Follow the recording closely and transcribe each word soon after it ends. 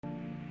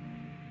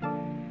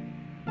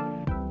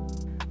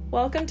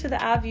Welcome to the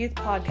Av Youth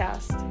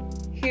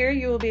Podcast. Here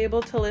you will be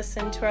able to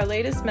listen to our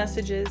latest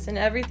messages and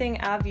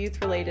everything Av Youth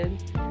related.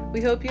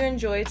 We hope you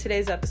enjoy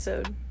today's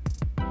episode.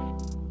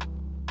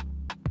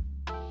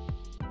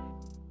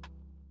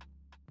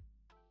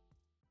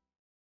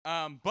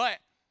 But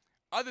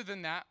other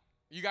than that,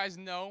 you guys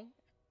know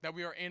that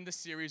we are in the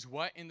series,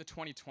 What in the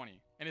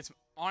 2020? And it's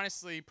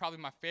honestly probably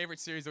my favorite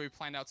series that we've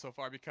planned out so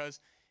far because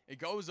it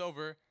goes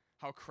over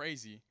how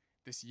crazy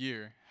this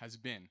year has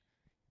been.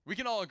 We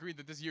can all agree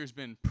that this year has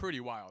been pretty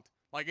wild.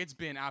 Like, it's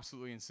been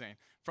absolutely insane.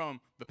 From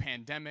the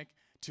pandemic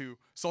to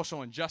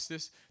social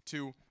injustice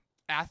to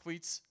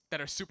athletes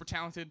that are super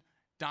talented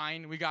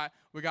dying. We got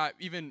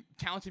even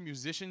talented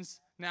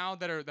musicians now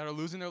that are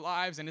losing their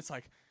lives, and it's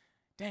like,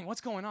 dang, what's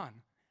going on?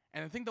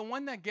 And I think the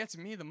one that gets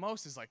me the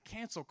most is like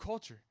cancel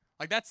culture.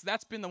 Like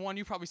that's been the one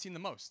you've probably seen the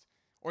most.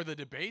 Or the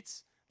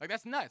debates. Like,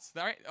 that's nuts,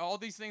 right? All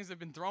these things have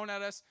been thrown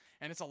at us,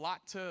 and it's a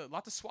lot to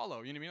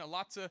swallow, you know what I mean? A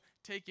lot to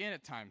take in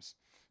at times.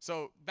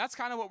 So that's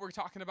kind of what we're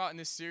talking about in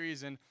this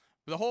series, and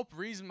the whole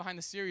reason behind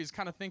the series is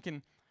kind of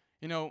thinking,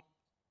 you know,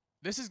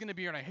 this is going to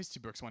be in our history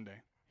books one day.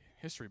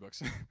 History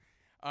books.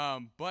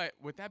 But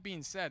with that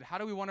being said, how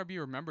do we want to be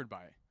remembered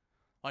by it?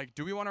 Like,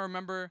 do we want to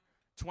remember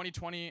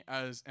 2020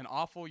 as an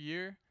awful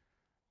year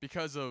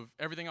because of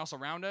everything else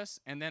around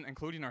us, and then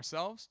including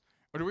ourselves?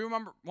 Or do we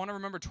want to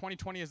remember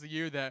 2020 as the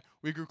year that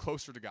we grew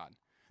closer to God?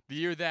 The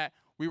year that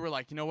we were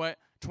like, you know what?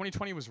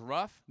 2020 was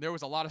rough. There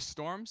was a lot of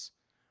storms.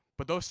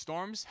 But those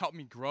storms helped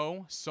me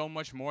grow so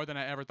much more than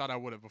I ever thought I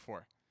would have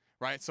before,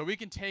 right? So we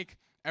can take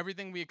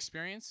everything we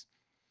experience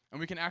and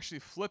we can actually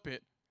flip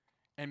it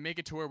and make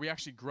it to where we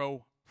actually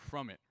grow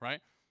from it,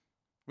 right?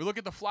 We look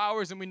at the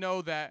flowers and we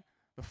know that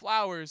the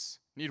flowers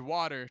need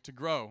water to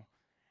grow.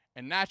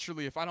 And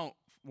naturally, if I don't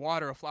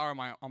water a flower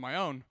on my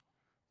own,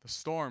 the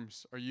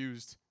storms are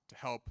used to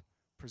help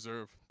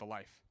preserve the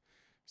life.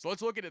 So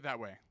let's look at it that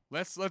way.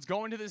 Let's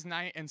go into this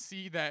night and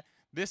see that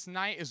this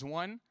night is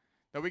one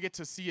that we get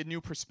to see a new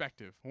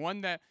perspective,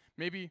 one that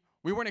maybe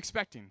we weren't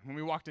expecting when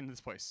we walked into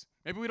this place.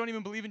 Maybe we don't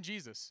even believe in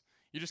Jesus.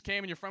 You just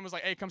came and your friend was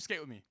like, hey, come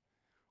skate with me.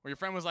 Or your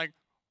friend was like,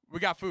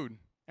 we got food,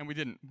 and we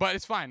didn't. But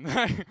it's fine.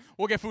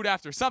 We'll get food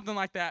after, something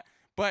like that.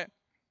 But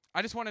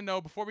I just want to know,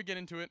 before we get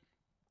into it,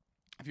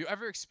 have you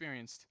ever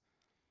experienced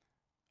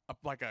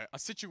a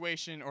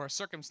situation or a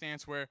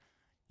circumstance where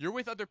you're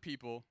with other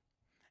people,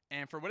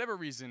 and for whatever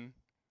reason,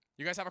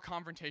 you guys have a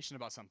confrontation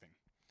about something.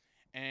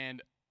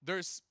 And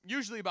there's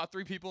usually about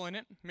 3 people in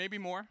it, maybe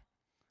more.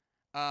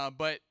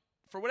 But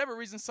for whatever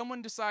reason,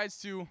 someone decides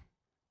to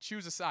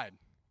choose a side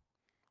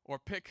or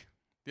pick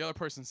the other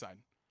person's side.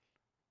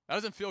 That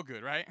doesn't feel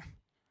good, right?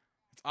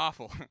 It's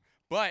awful.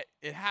 But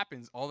it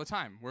happens all the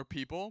time. We're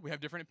people, we have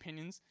different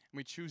opinions, and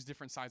we choose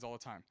different sides all the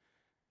time.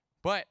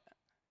 But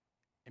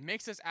it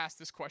makes us ask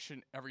this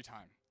question every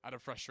time out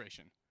of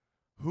frustration.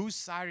 Whose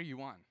side are you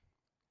on?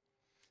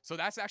 So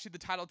that's actually the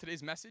title of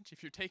today's message.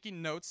 If you're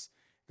taking notes,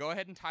 go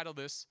ahead and title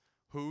this,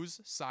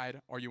 Whose Side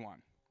Are You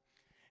On?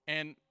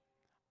 And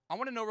I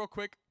want to know real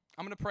quick,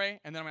 I'm going to pray,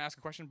 and then I'm going to ask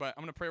a question, but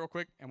I'm going to pray real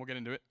quick, and we'll get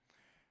into it.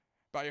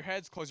 Bow your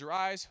heads, close your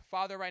eyes.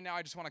 Father, right now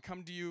I just want to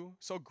come to you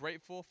so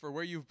grateful for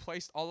where you've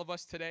placed all of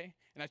us today.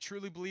 And I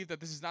truly believe that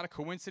this is not a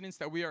coincidence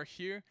that we are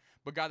here,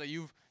 but God, that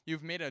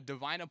you've made a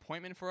divine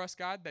appointment for us,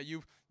 God, that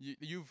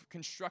you've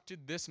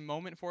constructed this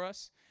moment for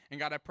us. And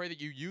God, I pray that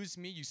you use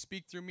me, you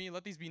speak through me.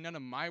 Let these be none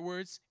of my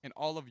words and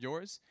all of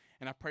yours.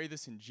 And I pray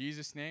this in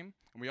Jesus' name.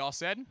 And we all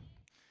said,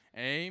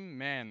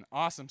 amen.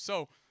 Awesome.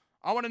 So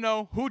I want to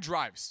know, who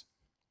drives?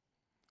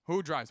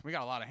 Who drives? We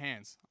got a lot of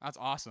hands. That's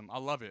awesome. I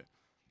love it.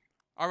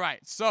 All right.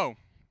 So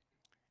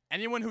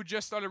anyone who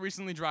just started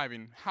recently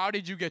driving, how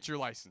did you get your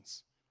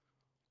license?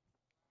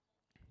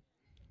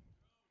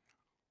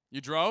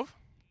 You drove?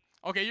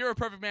 Okay, you're a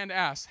perfect man to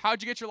ask.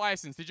 How'd you get your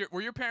license?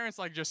 Were your parents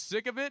like just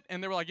sick of it?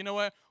 And they were like, you know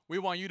what? We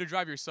want you to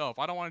drive yourself.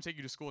 I don't want to take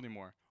you to school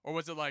anymore. Or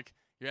was it like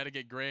you had to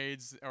get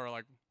grades or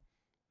like...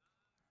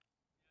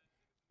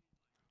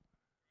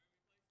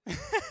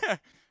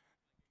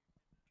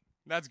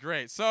 That's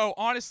great. So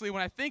honestly,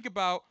 when I think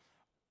about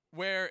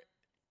where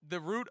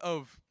the root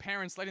of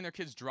parents letting their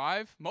kids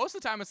drive, most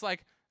of the time it's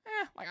like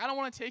I don't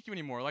want to take you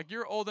anymore. Like,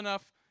 you're old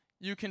enough,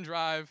 you can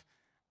drive,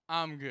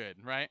 I'm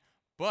good, right?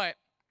 But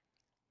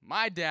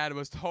my dad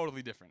was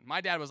totally different. My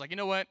dad was like, you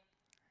know what?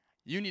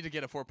 You need to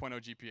get a 4.0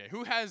 GPA.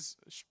 Who has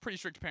pretty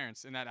strict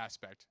parents in that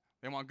aspect?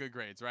 They want good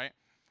grades, right?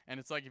 And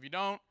it's like, if you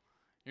don't,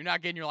 you're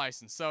not getting your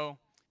license. So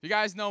if you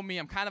guys know me,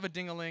 I'm kind of a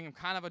dingaling. I'm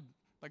kind of a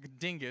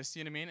dingus,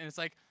 you know what I mean? And it's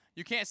like,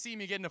 you can't see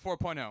me getting a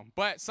 4.0.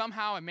 But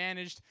somehow I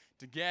managed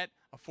to get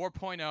a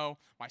 4.0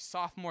 my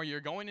sophomore year,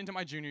 going into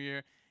my junior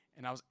year,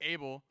 and I was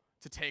able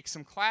to take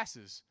some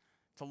classes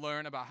to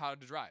learn about how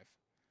to drive.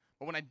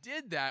 But when I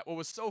did that, what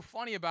was so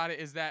funny about it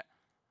is that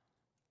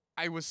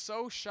I was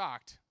so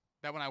shocked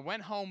that when I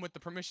went home with the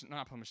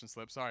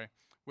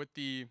with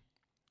the,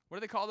 what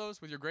do they call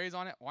those? With your grades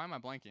on it? Why am I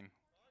blanking?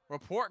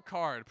 Report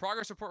card.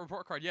 Progress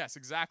report card. Yes,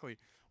 exactly.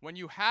 When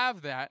you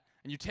have that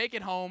and you take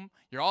it home,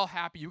 you're all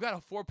happy. You got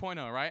a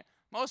 4.0, right?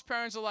 Most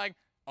parents are like,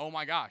 oh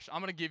my gosh,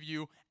 I'm going to give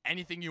you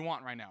anything you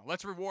want right now.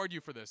 Let's reward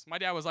you for this. My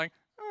dad was like,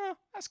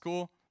 that's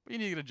cool, but you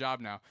need to get a job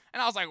now.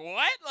 And I was like,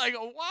 what? Like,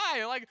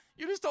 why? Like,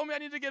 you just told me I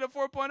need to get a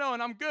 4.0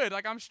 and I'm good.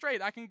 Like, I'm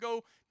straight. I can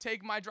go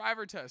take my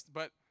driver test.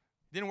 But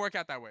it didn't work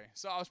out that way.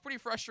 So I was pretty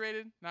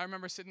frustrated. And I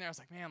remember sitting there. I was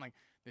like, man, like,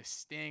 this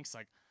stinks.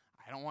 Like,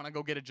 I don't want to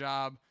go get a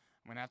job.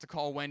 I'm going to have to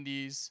call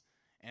Wendy's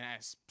and I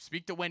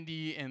speak to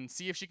Wendy and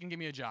see if she can give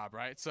me a job,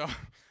 right? So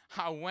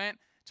I went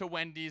to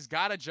Wendy's,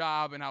 got a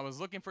job, and I was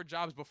looking for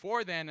jobs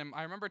before then. And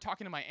I remember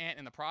talking to my aunt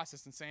in the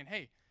process and saying,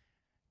 hey,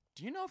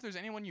 do you know if there's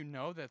anyone you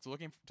know that's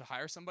looking to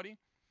hire somebody?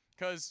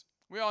 Because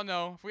we all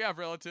know if we have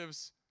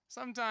relatives,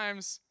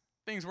 sometimes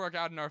things work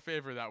out in our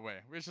favor that way.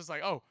 We're just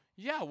like, oh,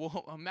 yeah,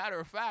 well, a matter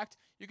of fact,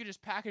 you could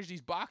just package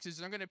these boxes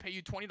and they're going to pay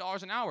you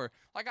 $20 an hour.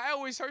 Like, I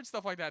always heard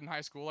stuff like that in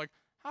high school. Like,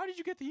 how did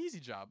you get the easy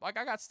job? Like,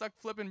 I got stuck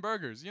flipping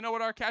burgers. You know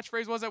what our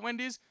catchphrase was at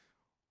Wendy's?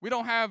 We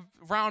don't have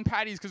round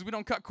patties because we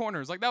don't cut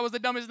corners. Like, that was the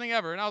dumbest thing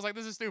ever. And I was like,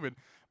 this is stupid.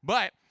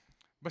 But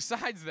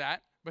besides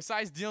that,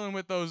 besides dealing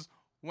with those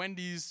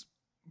Wendy's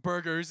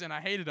burgers, and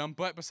I hated them,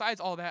 but besides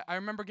all that, I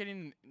remember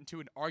getting into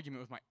an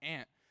argument with my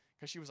aunt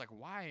because she was like,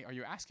 why are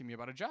you asking me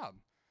about a job?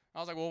 I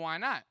was like, well, why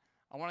not?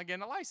 I want to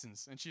get a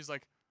license. And she's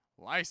like,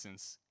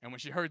 license? And when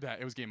she heard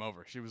that, it was game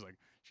over. She was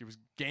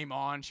game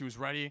on. She was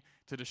ready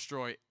to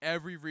destroy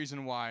every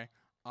reason why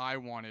I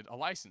wanted a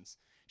license.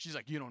 She's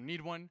like, you don't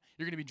need one.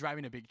 You're going to be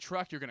driving a big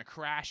truck. You're going to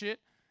crash it.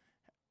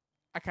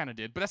 I kind of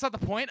did, but that's not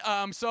the point.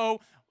 So,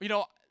 you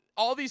know,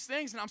 all these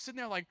things, and I'm sitting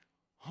there like,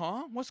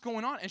 huh? What's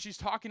going on? And she's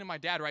talking to my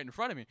dad right in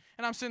front of me.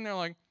 And I'm sitting there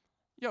like,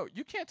 yo,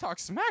 you can't talk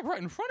smack right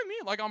in front of me.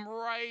 Like, I'm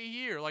right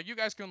here. Like, you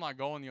guys can, like,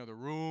 go in the other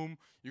room.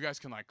 You guys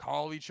can, like,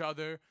 call each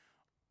other.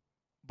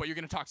 But you're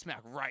going to talk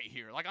smack right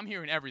here. Like, I'm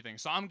hearing everything.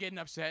 So I'm getting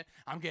upset.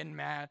 I'm getting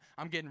mad.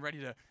 I'm getting ready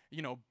to,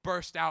 you know,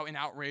 burst out in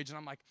outrage. And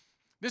I'm like,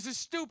 this is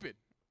stupid.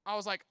 I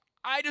was like,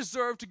 I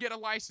deserve to get a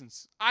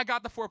license. I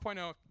got the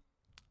 4.0.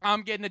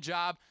 I'm getting a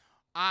job.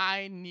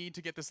 I need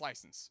to get this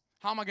license.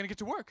 How am I going to get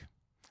to work?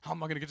 How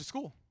am I going to get to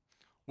school?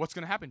 What's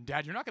going to happen?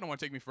 Dad, you're not going to want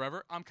to take me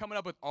forever. I'm coming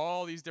up with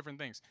all these different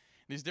things,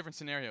 these different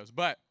scenarios.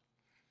 But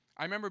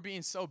I remember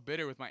being so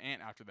bitter with my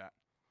aunt after that.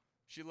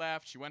 She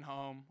left, she went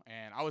home,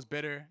 and I was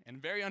bitter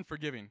and very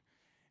unforgiving.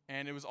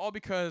 And it was all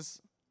because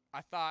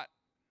I thought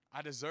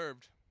I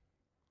deserved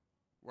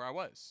where I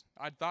was.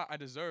 I thought I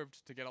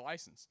deserved to get a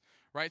license,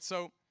 right?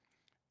 So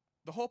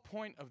the whole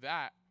point of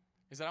that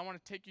is that I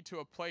want to take you to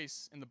a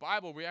place in the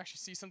Bible where we actually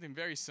see something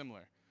very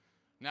similar.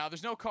 Now,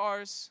 there's no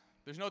cars,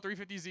 there's no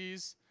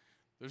 350Zs,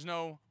 there's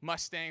no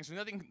Mustangs, there's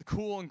nothing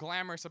cool and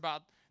glamorous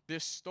about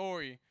this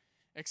story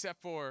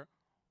except for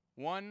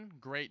one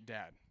great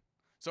dad.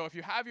 So if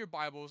you have your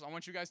Bibles, I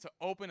want you guys to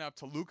open up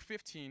to Luke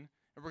 15, and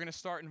we're going to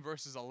start in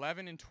verses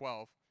 11 and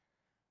 12.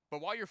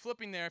 But while you're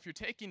flipping there, if you're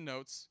taking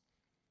notes,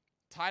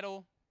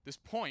 title this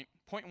point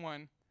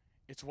 1,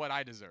 It's What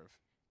I Deserve.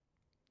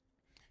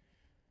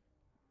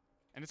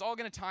 And it's all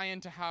going to tie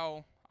into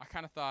how I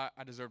kind of thought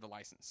I deserved a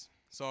license.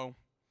 So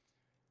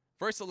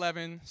verse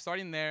 11,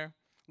 starting there,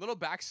 little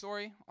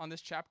backstory on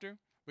this chapter.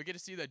 We get to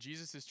see that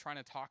Jesus is trying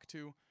to talk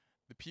to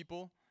the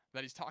people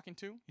that he's talking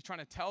to. He's trying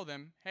to tell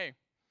them, hey,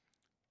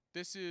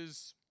 this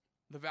is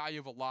the value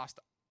of a lost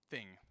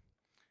thing.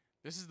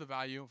 This is the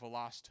value of a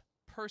lost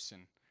person.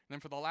 And then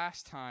for the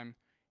last time,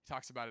 he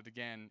talks about it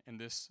again in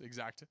this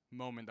exact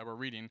moment that we're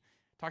reading.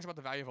 He talks about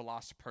the value of a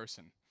lost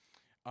person.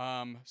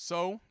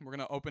 So we're going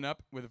to open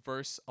up with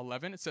verse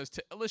 11. It says,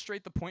 to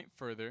illustrate the point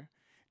further,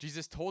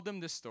 Jesus told them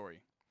this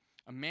story.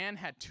 A man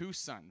had 2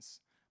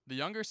 sons. The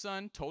younger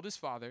son told his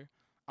father,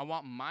 I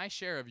want my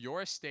share of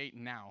your estate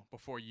now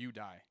before you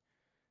die.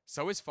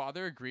 So his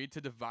father agreed to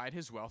divide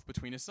his wealth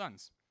between his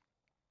sons.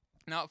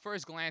 Now, at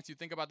first glance, you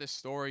think about this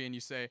story and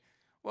you say,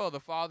 well, the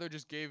father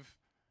just gave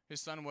his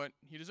son what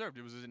he deserved.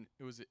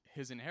 It was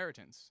his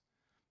inheritance.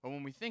 But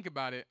when we think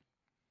about it,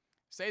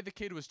 say the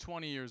kid was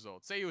 20 years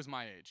old. Say he was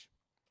my age.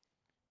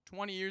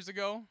 20 years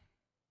ago,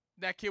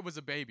 that kid was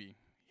a baby.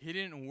 He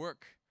didn't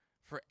work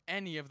for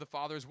any of the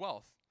father's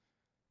wealth,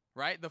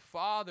 right? The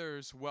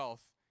father's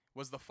wealth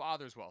was the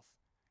father's wealth.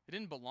 It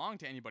didn't belong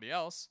to anybody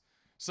else.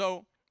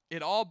 So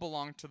it all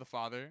belonged to the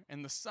father,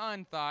 and the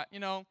son thought, you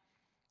know,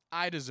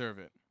 I deserve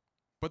it.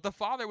 But the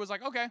father was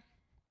like, okay.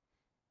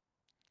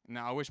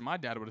 Now, I wish my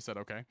dad would have said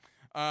okay,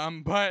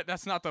 but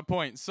that's not the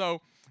point.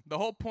 So the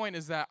whole point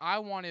is that I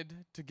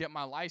wanted to get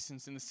my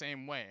license in the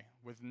same way,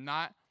 with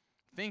not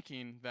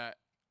thinking that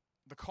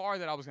the car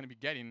that I was going to be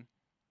getting,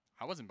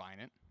 I wasn't buying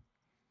it.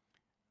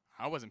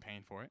 I wasn't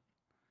paying for it.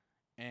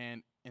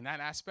 And in that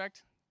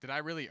aspect, did I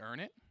really earn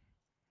it?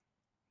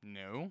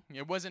 No,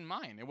 it wasn't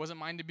mine. It wasn't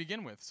mine to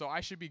begin with. So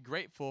I should be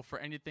grateful for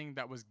anything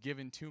that was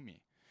given to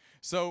me.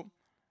 So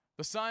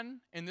the son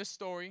in this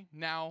story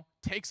now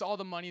takes all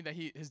the money that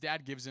his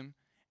dad gives him,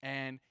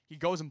 and he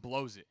goes and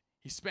blows it.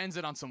 He spends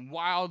it on some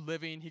wild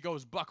living. He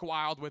goes buck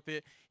wild with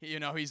it.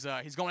 He's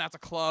going out to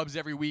clubs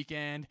every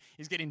weekend.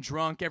 He's getting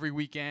drunk every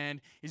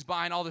weekend. He's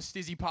buying all the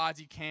stizzy pods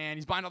he can.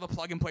 He's buying all the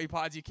plug-and-play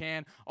pods he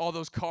can, all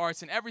those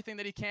carts and everything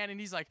that he can. And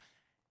he's like,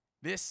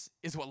 this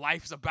is what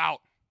life's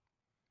about.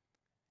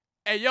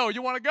 hey, yo,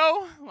 you want to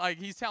go? Like,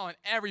 he's telling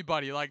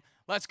everybody, like,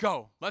 let's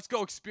go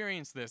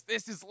experience this.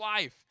 This is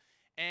life.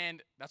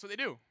 And that's what they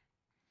do.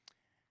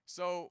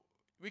 So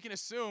we can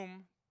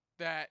assume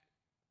that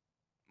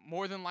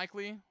more than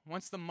likely,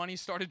 once the money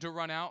started to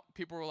run out,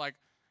 people were like,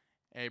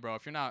 hey, bro,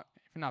 if you're not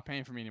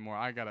paying for me anymore,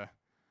 I gotta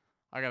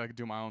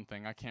do my own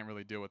thing. I can't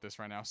really deal with this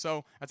right now.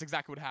 So that's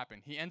exactly what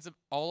happened. He ends up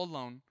all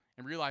alone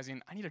and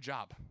realizing, I need a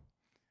job.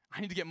 I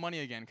need to get money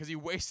again, because he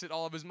wasted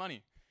all of his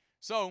money.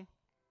 So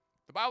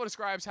the Bible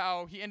describes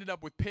how he ended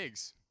up with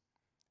pigs,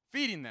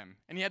 feeding them.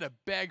 And he had to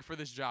beg for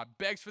this job.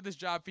 Begs for this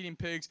job, feeding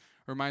pigs.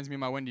 Reminds me of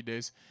my Wendy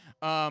days.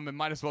 It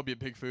might as well be a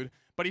pig food.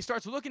 But he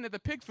starts looking at the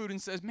pig food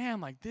and says,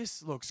 man, like,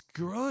 this looks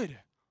good.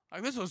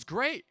 Like, this looks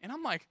great. And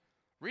I'm like,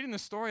 reading the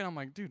story, and I'm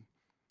like, dude,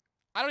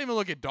 I don't even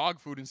look at dog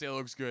food and say it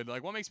looks good.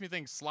 Like, what makes me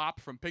think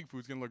slop from pig food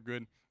is going to look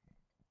good?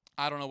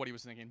 I don't know what he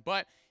was thinking.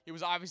 But he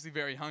was obviously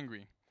very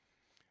hungry.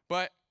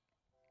 But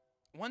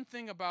one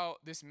thing about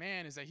this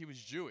man is that he was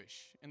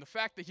Jewish. And the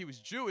fact that he was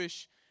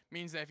Jewish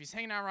means that if he's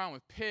hanging out around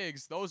with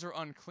pigs, those are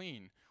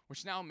unclean,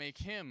 which now make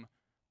him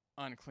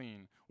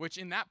unclean. Which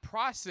in that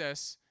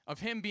process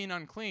of him being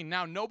unclean,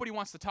 now nobody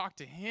wants to talk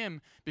to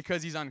him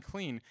because he's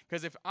unclean.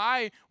 Because if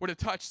I were to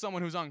touch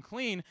someone who's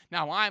unclean,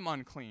 now I'm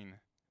unclean.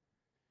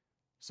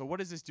 So what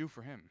does this do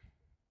for him?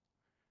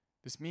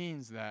 This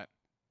means that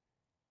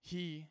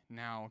he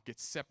now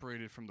gets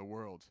separated from the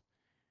world,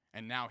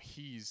 and now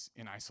he's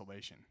in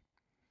isolation.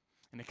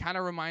 And it kind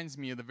of reminds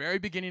me of the very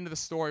beginning of the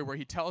story where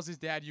he tells his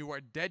dad, you are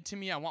dead to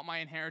me, I want my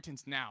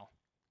inheritance now.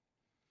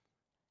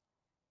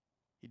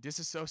 He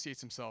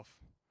disassociates himself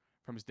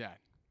from his dad.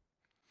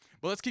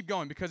 But let's keep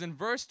going, because in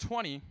verse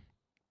 20,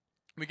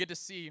 we get to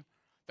see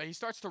that he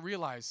starts to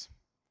realize,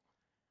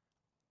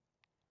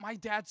 my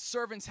dad's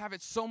servants have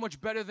it so much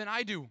better than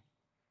I do.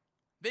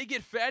 They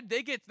get fed,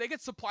 they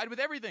get supplied with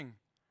everything.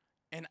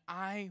 And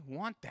I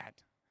want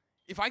that.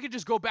 If I could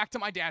just go back to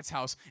my dad's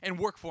house and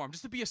work for him,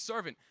 just to be a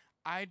servant,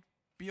 I'd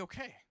be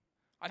okay.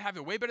 I'd have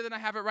it way better than I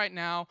have it right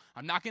now.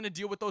 I'm not going to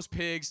deal with those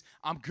pigs.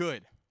 I'm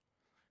good.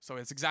 So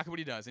that's exactly what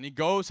he does. And he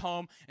goes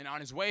home, and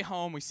on his way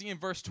home, we see in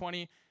verse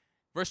 20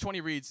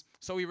 reads,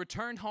 so he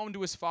returned home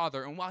to his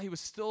father, and while he was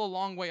still a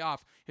long way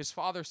off, his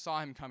father saw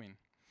him coming.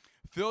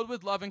 Filled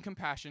with love and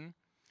compassion,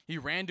 he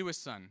ran to his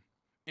son,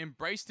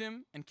 embraced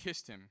him, and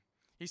kissed him.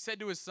 His son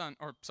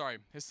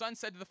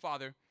said to the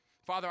father,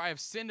 Father, I have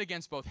sinned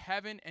against both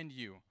heaven and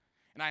you,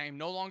 and I am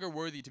no longer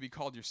worthy to be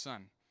called your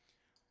son.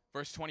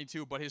 Verse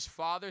 22, but his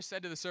father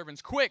said to the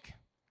servants, quick,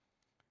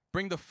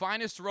 bring the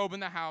finest robe in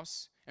the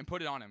house and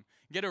put it on him.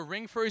 Get a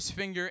ring for his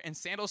finger and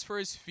sandals for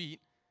his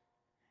feet,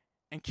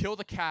 and kill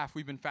the calf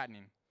we've been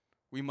fattening.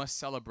 We must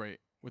celebrate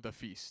with a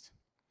feast.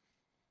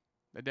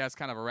 The dad's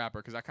kind of a rapper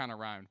because that kind of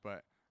rhymed,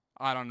 but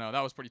I don't know.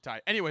 That was pretty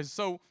tight. Anyways,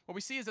 so what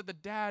we see is that the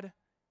dad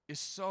is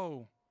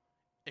so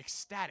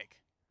ecstatic.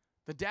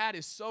 The dad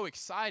is so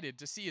excited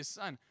to see his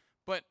son,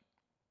 but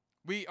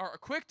we are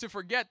quick to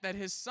forget that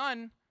his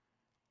son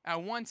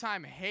at one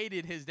time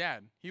hated his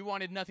dad. He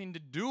wanted nothing to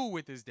do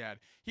with his dad.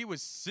 He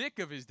was sick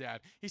of his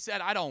dad. He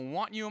said, I don't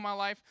want you in my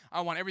life.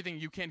 I want everything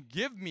you can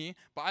give me,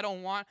 but I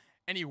don't want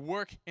any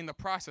work in the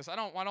process. I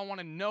don't want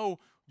to know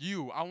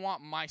you. I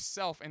want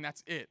myself, and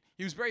that's it.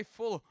 He was very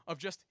full of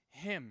just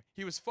him.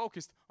 He was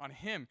focused on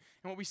him.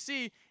 And what we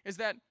see is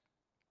that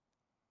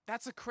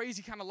that's a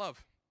crazy kind of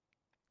love.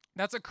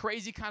 That's a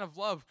crazy kind of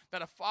love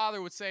that a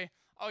father would say,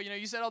 oh,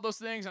 you said all those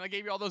things, and I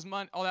gave you all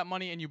that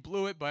money, and you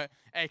blew it, but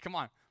hey, come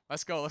on.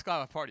 Let's go have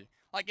a party.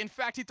 Like, in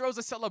fact, he throws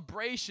a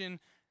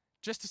celebration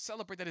just to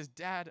celebrate that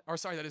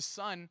that his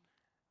son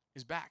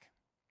is back.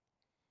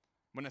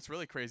 When that's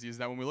really crazy is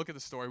that when we look at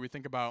the story, we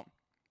think about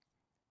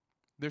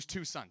there's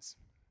two sons.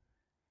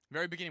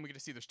 Very beginning, we get to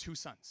see there's two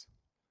sons.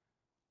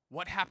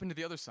 What happened to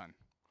the other son?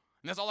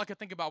 And that's all I could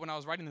think about when I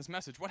was writing this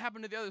message. What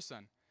happened to the other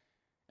son?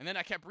 And then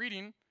I kept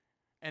reading,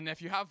 and if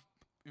you have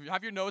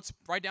your notes,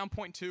 write down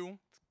point 2.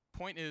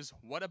 Point is,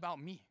 what about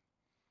me?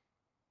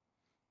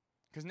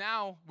 Because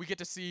now we get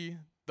to see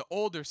the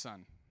older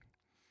son.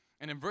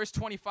 And in verse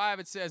 25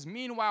 it says,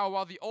 meanwhile,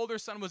 while the older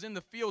son was in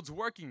the fields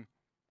working,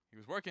 he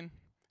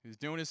was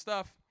doing his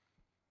stuff.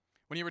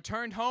 When he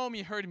returned home,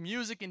 he heard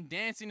music and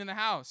dancing in the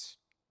house.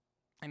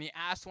 And he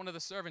asked one of the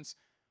servants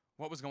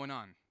what was going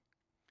on.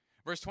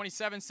 Verse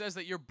 27 says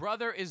that your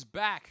brother is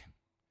back,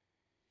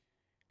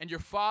 and your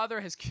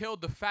father has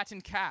killed the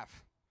fattened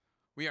calf.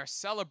 We are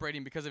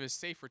celebrating because of his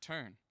safe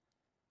return.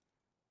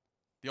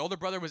 The older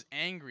brother was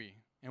angry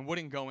and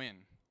wouldn't go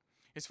in.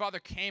 His father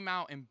came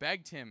out and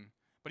begged him,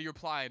 but he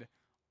replied,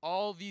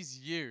 all these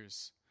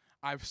years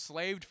I've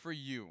slaved for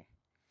you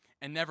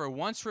and never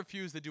once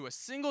refused to do a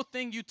single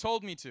thing you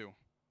told me to.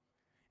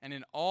 And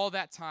in all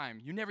that time,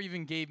 you never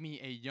even gave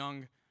me a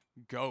young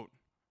goat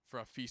for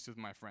a feast with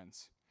my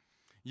friends.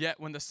 Yet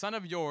when the son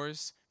of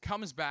yours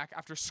comes back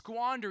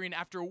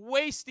after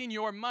wasting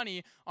your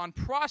money on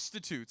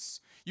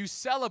prostitutes, you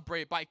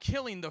celebrate by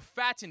killing the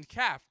fattened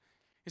calf.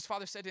 His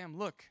father said to him,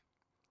 look,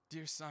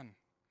 dear son,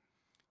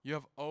 you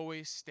have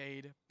always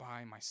stayed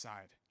by my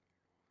side,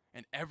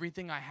 and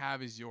everything I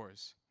have is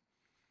yours.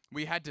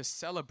 We had to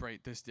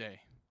celebrate this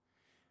day.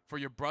 For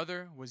your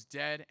brother was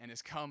dead and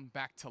has come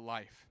back to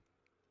life.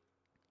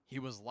 He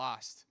was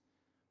lost,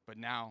 but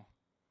now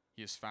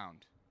he is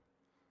found.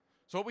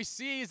 So what we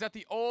see is that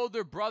the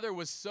older brother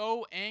was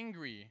so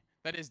angry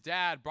that his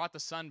dad brought the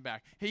son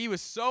back. He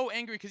was so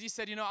angry because he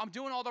said, I'm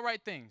doing all the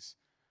right things.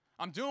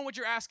 I'm doing what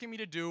you're asking me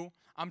to do.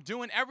 I'm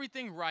doing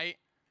everything right.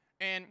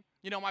 And,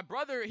 my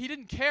brother, he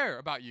didn't care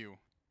about you.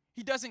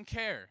 He doesn't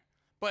care.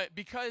 But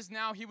because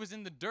now he was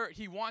in the dirt,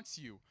 he wants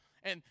you.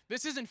 And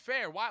this isn't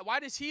fair.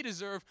 Why does he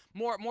deserve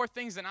more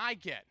things than I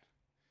get?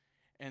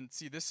 And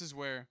see, this is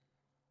where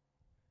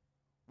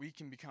we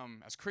can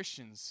become, as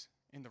Christians,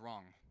 in the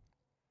wrong.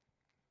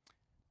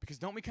 Because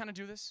don't we kind of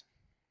do this?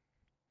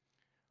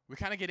 We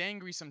kind of get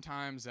angry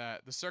sometimes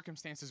at the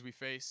circumstances we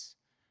face.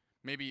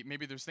 Maybe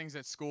there's things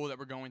at school that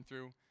we're going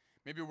through.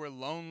 Maybe we're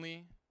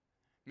lonely.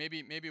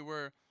 Maybe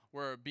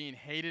we're being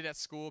hated at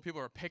school. People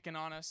are picking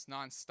on us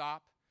nonstop.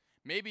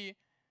 Maybe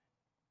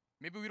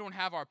we don't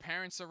have our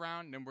parents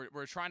around and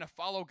we're trying to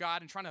follow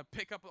God and trying to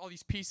pick up all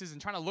these pieces and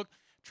try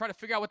to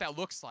figure out what that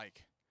looks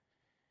like.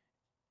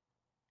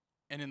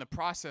 And in the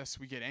process,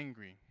 we get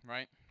angry,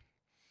 right?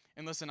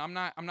 And listen, I'm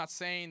not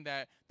saying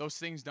that those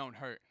things don't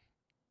hurt.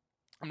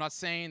 I'm not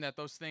saying that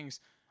those things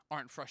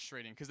aren't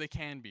frustrating, because they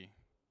can be,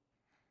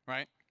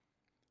 right?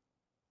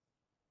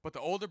 But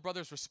the older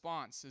brother's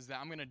response is that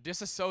I'm going to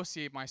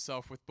disassociate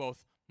myself with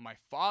both my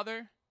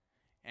father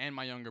and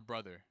my younger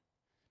brother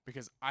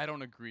because I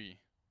don't agree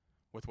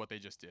with what they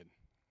just did.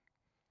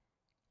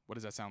 What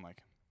does that sound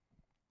like?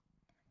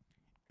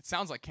 It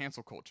sounds like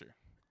cancel culture.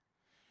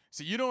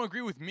 So you don't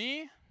agree with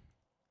me?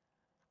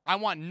 I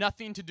want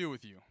nothing to do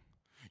with you.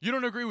 You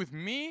don't agree with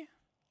me?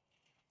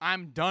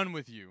 I'm done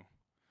with you.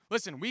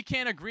 Listen, we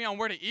can't agree on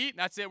where to eat.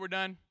 That's it. We're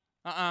done.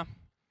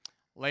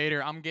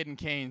 Later, I'm getting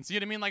canes. You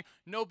know what I mean? Like,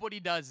 nobody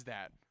does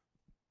that.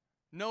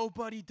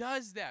 Nobody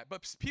does that.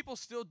 But people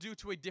still do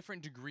to a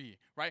different degree,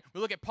 right?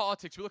 We look at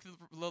politics. We look at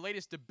the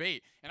latest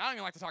debate. And I don't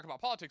even like to talk about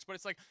politics, but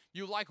it's like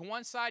you like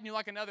one side and you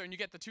like another, and you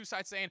get the two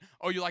sides saying,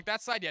 oh, you like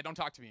that side? Yeah, don't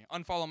talk to me.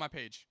 Unfollow my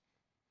page.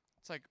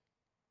 It's like,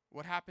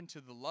 what happened to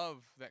the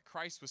love that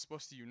Christ was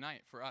supposed to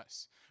unite for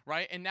us,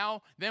 right? And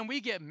then we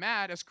get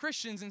mad as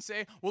Christians and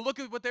say, well, look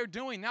at what they're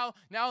doing. Now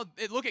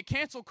look at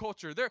cancel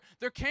culture.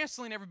 They're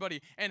canceling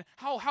everybody. And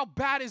how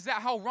bad is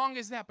that? How wrong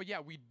is that? But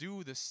yeah, we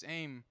do the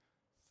same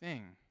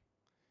thing.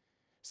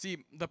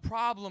 See, the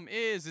problem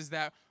is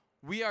that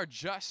we are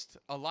just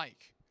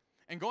alike.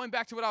 And going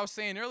back to what I was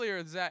saying earlier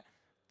is that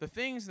the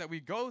things that we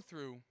go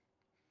through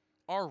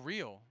are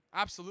real,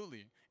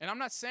 absolutely. And I'm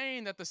not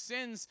saying that the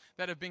sins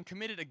that have been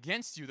committed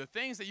against you, the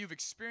things that you've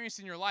experienced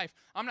in your life,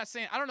 I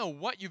don't know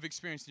what you've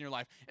experienced in your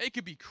life. It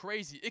could be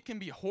crazy. It can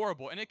be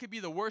horrible. And it could be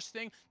the worst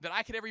thing that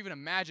I could ever even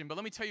imagine. But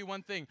let me tell you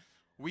one thing.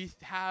 We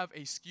have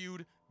a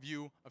skewed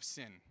view of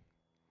sin.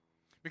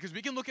 Because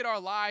we can look at our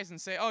lives and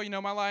say, oh,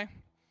 my lie?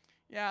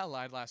 Yeah, I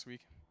lied last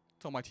week.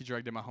 Told my teacher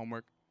I did my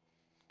homework.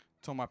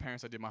 Told my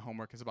parents I did my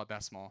homework. It's about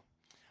that small.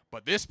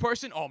 But this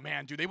person, oh,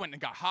 man, dude, they went and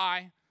got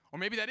high. Or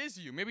maybe that is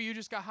you. Maybe you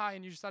just got high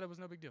and you just thought it was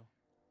no big deal.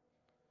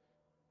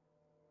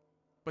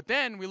 But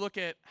then we look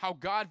at how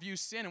God views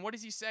sin, and what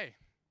does he say?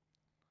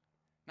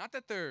 Not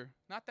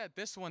that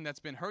this one that's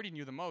been hurting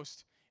you the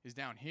most is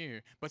down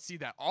here, but see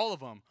that all of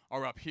them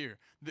are up here.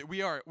 That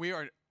we are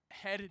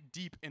head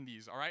deep in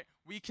these, all right?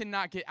 We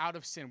cannot get out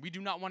of sin. We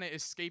do not want to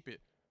escape it.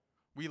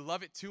 We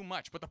love it too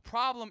much. But the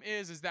problem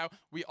is that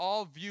we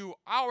all view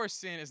our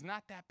sin as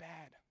not that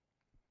bad.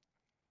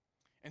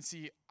 And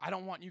see, I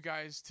don't want you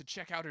guys to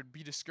check out or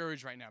be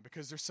discouraged right now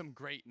because there's some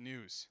great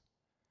news.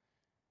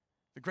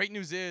 The great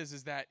news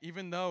is that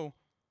even though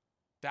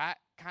that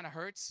kind of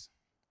hurts,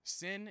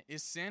 sin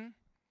is sin,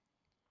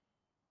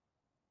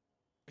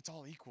 it's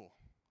all equal.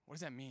 What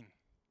does that mean?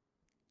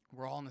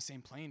 We're all on the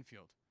same playing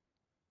field.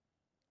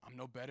 I'm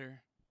no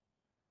better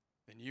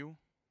than you.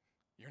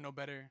 You're no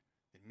better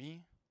than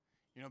me.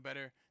 You're no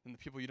better than the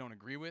people you don't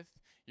agree with.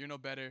 You're no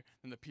better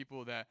than the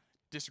people that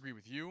disagree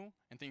with you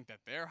and think that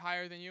they're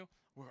higher than you.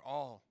 We're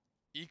all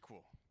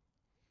equal.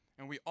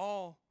 And we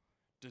all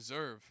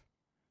deserve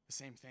the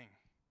same thing.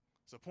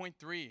 So point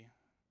 3,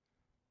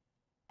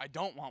 I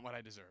don't want what I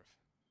deserve.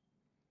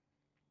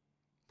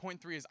 Point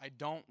 3 is I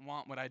don't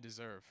want what I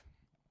deserve.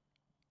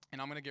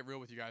 And I'm going to get real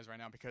with you guys right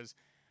now because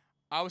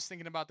I was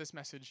thinking about this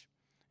message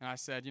and I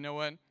said, you know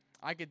what?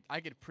 I could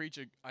preach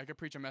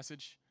a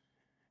message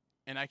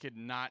and I could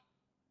not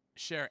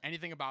share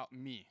anything about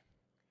me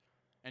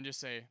and just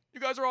say, you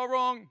guys are all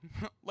wrong.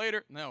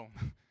 Later. No.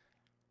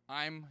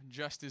 I'm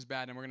just as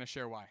bad, and we're going to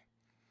share why.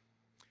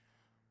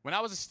 When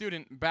I was a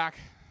student back,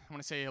 I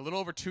want to say a little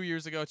over 2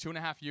 years ago,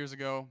 2.5 years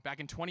ago, back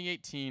in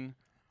 2018,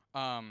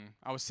 I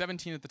was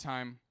 17 at the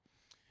time,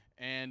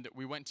 and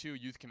we went to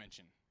youth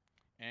convention.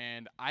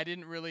 And I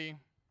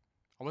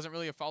wasn't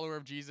really a follower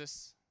of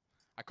Jesus.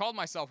 I called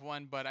myself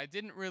one, but I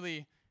didn't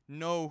really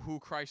know who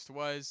Christ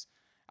was.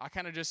 I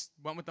kind of just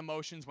went with the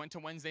motions, went to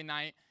Wednesday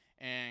night,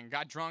 and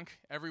got drunk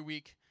every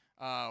week,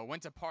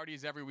 went to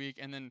parties every week,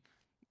 and then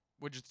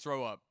would just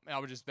throw up. I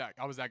was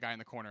that guy in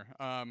the corner.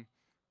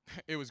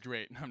 It was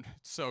great.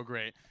 So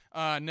great.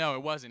 No,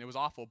 it wasn't. It was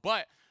awful.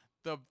 But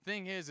the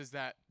thing is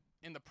that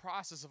in the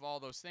process of all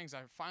those things,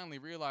 I finally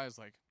realized,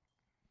 like,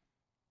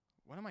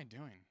 what am I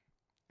doing?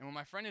 And when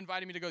my friend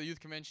invited me to go to the youth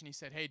convention, he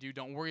said, hey, dude,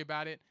 don't worry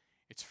about it.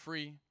 It's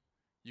free.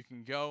 You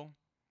can go.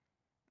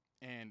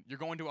 And you're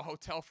going to a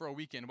hotel for a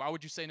weekend. Why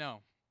would you say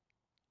no?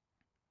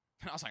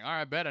 And I was like, all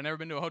right, bet. I've never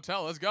been to a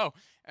hotel. Let's go.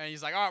 And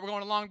he's like, all right, we're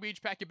going to Long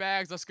Beach. Pack your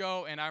bags. Let's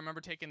go. And I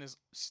remember taking this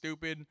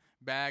stupid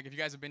bag. If you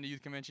guys have been to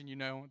youth convention, you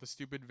know the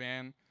stupid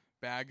van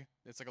bag.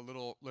 It's like a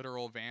little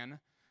literal van.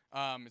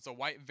 It's a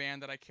white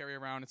van that I carry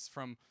around. It's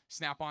from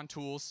Snap-on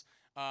Tools.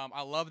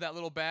 I love that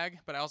little bag,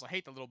 but I also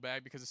hate the little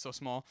bag because it's so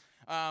small.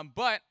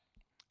 But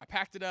I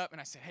packed it up,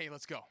 and I said, hey,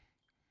 let's go.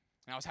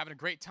 And I was having a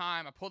great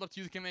time. I pulled up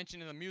to youth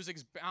convention, and the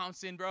music's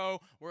bouncing, bro.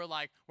 We're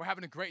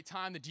having a great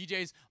time. The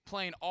DJ's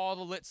playing all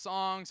the lit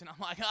songs, and I'm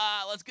like,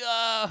 let's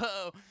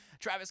go.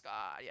 Travis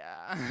Scott,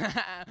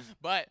 yeah.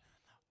 But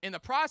in the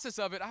process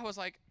of it, I was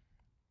like,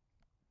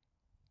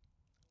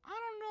 I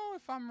don't know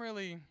if I'm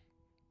really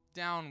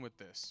down with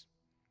this.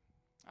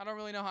 I don't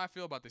really know how I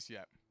feel about this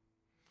yet.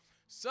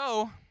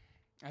 So,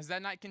 as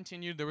that night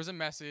continued, there was a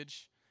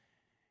message,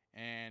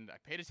 and I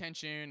paid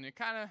attention. It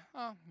kind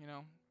of,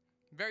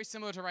 very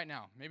similar to right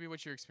now, maybe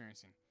what you're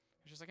experiencing.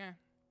 It's just like,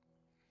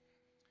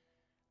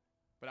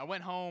 But I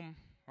went home,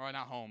 or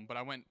not home, but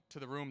I went to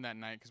the room that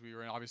night because we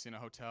were obviously in a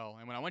hotel.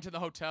 And when I went to the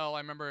hotel, I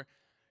remember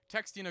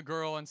texting a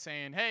girl and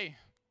saying, hey,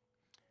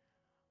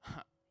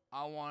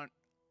 I want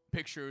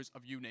pictures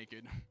of you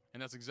naked.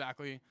 And that's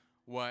exactly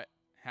what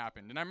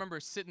happened. And I remember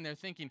sitting there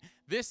thinking,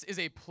 this is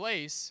a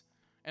place,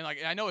 and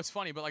I know it's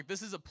funny, but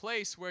this is a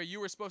place where you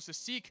were supposed to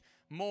seek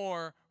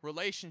more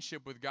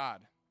relationship with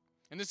God.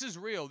 And this is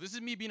real. This is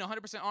me being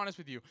 100% honest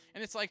with you.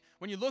 And it's like,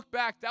 when you look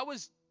back, that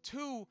was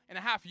 2.5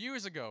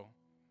 years ago.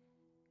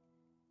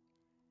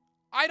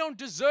 I don't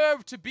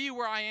deserve to be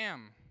where I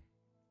am.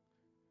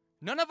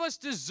 None of us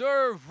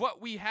deserve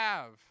what we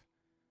have.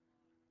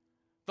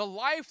 The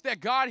life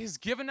that God has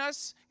given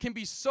us can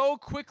be so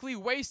quickly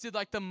wasted,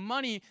 like the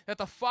money that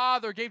the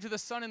Father gave to the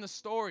Son in the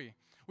story.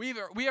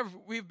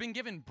 We've been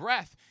given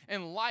breath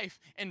and life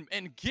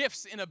and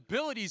gifts and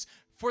abilities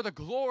for the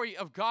glory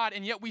of God,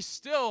 and yet we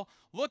still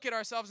look at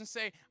ourselves and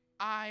say,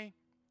 I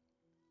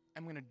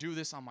am going to do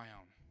this on my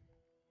own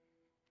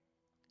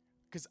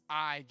because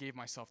I gave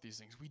myself these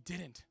things. We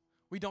didn't.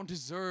 We don't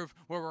deserve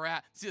where we're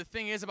at. See, the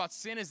thing is about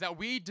sin is that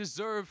we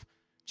deserve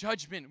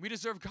judgment. We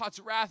deserve God's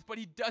wrath, but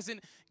he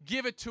doesn't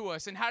give it to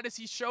us. And how does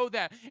he show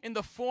that? In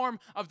the form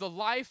of the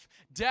life,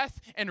 death,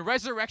 and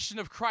resurrection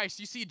of Christ.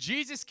 You see,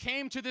 Jesus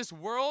came to this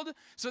world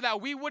so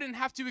that we wouldn't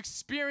have to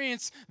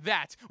experience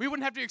that. We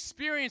wouldn't have to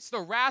experience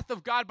the wrath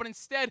of God, but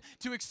instead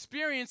to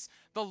experience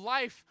the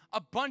life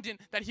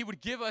abundant that he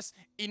would give us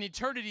in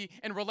eternity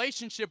in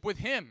relationship with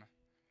him.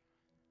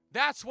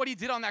 That's what he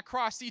did on that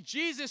cross. See,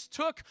 Jesus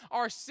took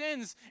our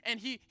sins and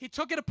he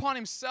took it upon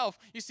himself.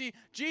 You see,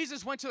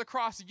 Jesus went to the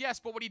cross,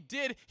 yes, but what he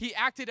did, he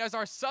acted as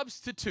our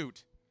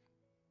substitute.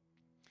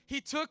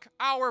 He took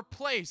our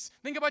place.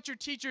 Think about your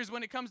teachers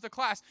when it comes to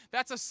class.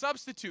 That's a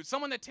substitute,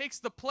 someone that takes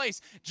the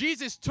place.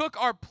 Jesus took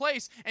our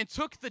place and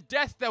took the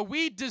death that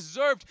we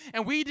deserved,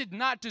 and we did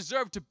not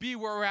deserve to be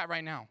where we're at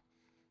right now.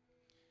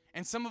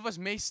 And some of us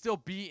may still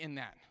be in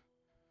that.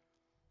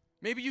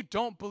 Maybe you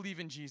don't believe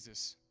in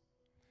Jesus.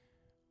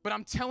 But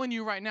I'm telling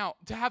you right now,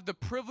 to have the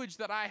privilege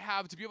that I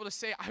have to be able to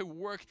say I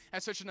work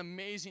at such an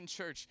amazing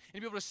church and to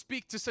be able to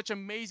speak to such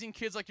amazing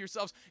kids like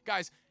yourselves,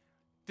 guys,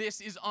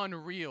 this is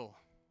unreal.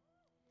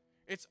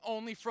 It's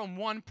only from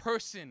one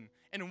person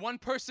and one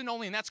person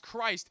only, and that's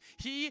Christ.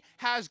 He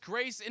has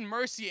grace and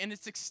mercy, and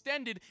it's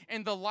extended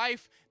in the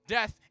life,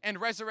 death, and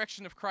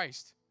resurrection of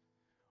Christ.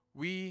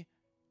 We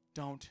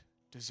don't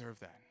deserve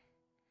that.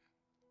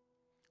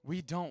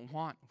 We don't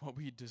want what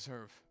we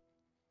deserve.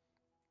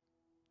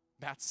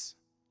 That's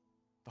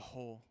the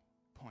whole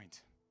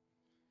point.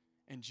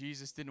 And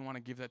Jesus didn't want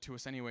to give that to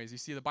us anyways. You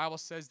see, the Bible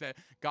says that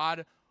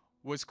God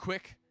was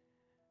quick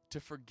to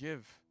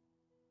forgive,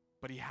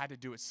 but he had to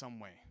do it some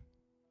way.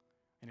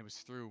 And it was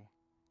through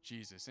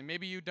Jesus. And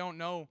maybe you don't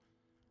know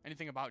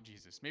anything about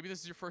Jesus. Maybe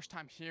this is your first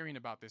time hearing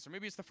about this, or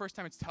maybe it's the first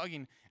time it's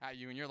tugging at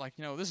you and you're like,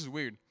 this is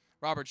weird.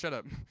 Robert, shut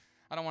up.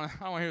 I don't want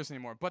to hear this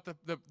anymore. But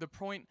the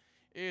point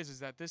is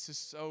that this is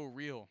so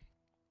real.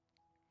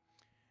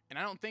 And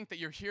I don't think that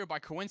you're here by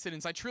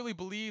coincidence. I truly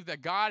believe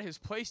that God has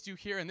placed you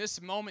here in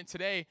this moment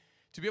today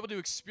to be able to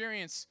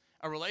experience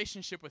a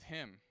relationship with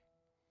him.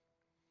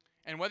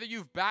 And whether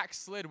you've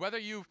backslid, whether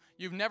you've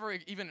never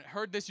even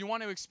heard this, you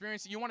want to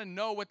experience it, you want to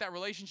know what that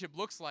relationship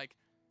looks like.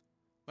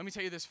 Let me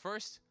tell you this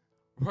first.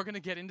 We're going to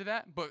get into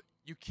that, but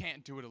you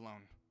can't do it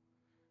alone.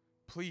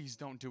 Please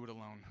don't do it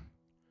alone.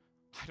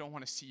 I don't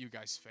want to see you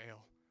guys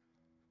fail.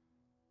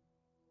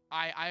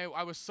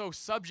 I was so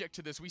subject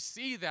to this. We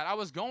see that. I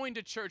was going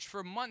to church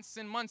for months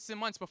and months and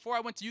months before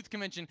I went to youth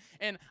convention,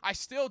 and I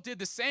still did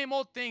the same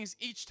old things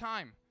each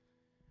time.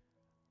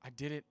 I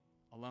did it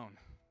alone.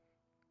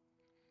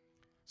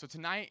 So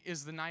tonight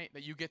is the night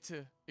that you get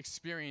to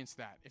experience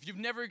that. If you've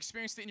never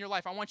experienced it in your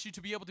life, I want you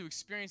to be able to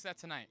experience that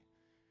tonight.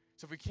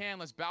 So if we can,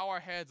 let's bow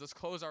our heads, let's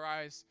close our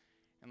eyes,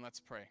 and let's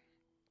pray.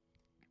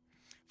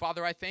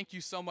 Father, I thank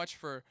you so much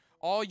for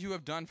all you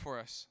have done for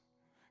us.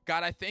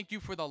 God, I thank you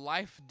for the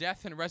life,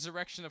 death, and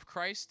resurrection of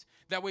Christ.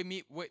 That way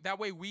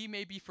we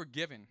may be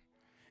forgiven.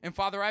 And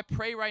Father, I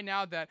pray right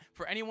now that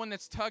for anyone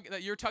that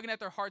you're tugging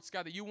at their hearts,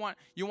 God, that you want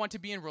to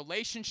be in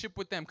relationship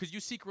with them, because you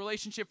seek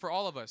relationship for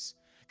all of us.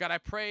 God, I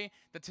pray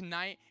that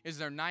tonight is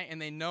their night and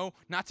they know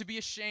not to be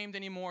ashamed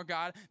anymore,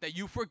 God, that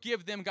you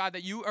forgive them, God,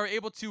 that you are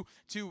able to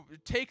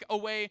take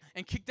away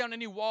and kick down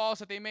any walls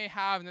that they may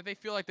have and that they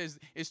feel like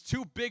is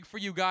too big for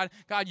you, God.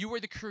 God, you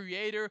are the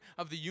creator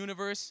of the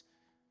universe,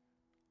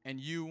 and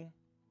you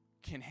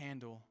can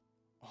handle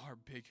our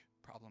big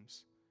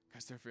problems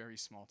because they're very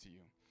small to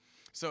you.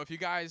 So if you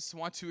guys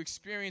want to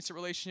experience a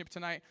relationship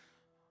tonight,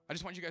 I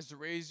just want you guys to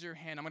raise your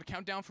hand. I'm going to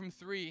count down from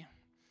 3.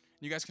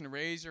 You guys can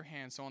raise your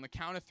hand. So on the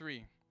count of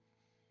 3,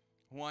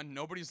 1,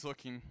 nobody's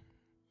looking.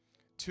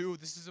 2,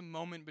 this is a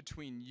moment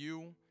between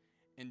you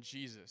and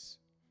Jesus.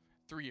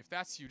 3, if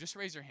that's you, just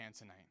raise your hand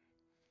tonight.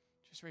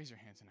 Just raise your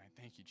hand tonight.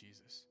 Thank you,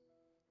 Jesus.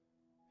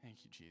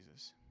 Thank you,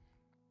 Jesus.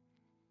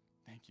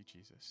 Thank you,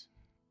 Jesus.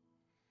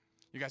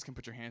 You guys can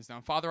put your hands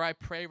down. Father, I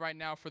pray right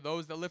now for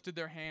those that lifted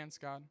their hands,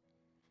 God.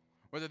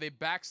 Whether they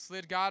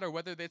backslid, God, or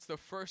whether it's the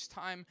first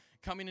time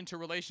coming into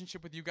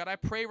relationship with you, God, I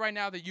pray right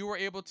now that you are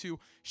able to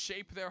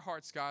shape their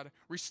hearts, God.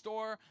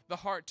 Restore the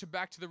heart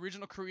back to the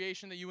original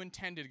creation that you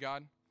intended,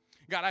 God.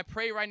 God, I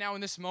pray right now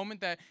in this moment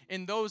that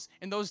in those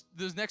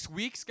next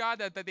weeks, God,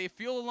 that they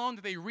feel alone,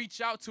 that they reach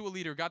out to a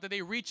leader, God, that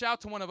they reach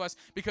out to one of us,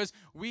 because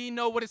we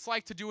know what it's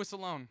like to do us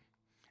alone,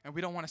 and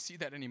we don't want to see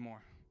that anymore.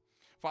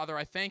 Father,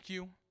 I thank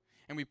you,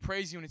 and we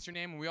praise you, and it's your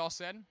name, and we all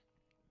said,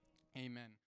 amen.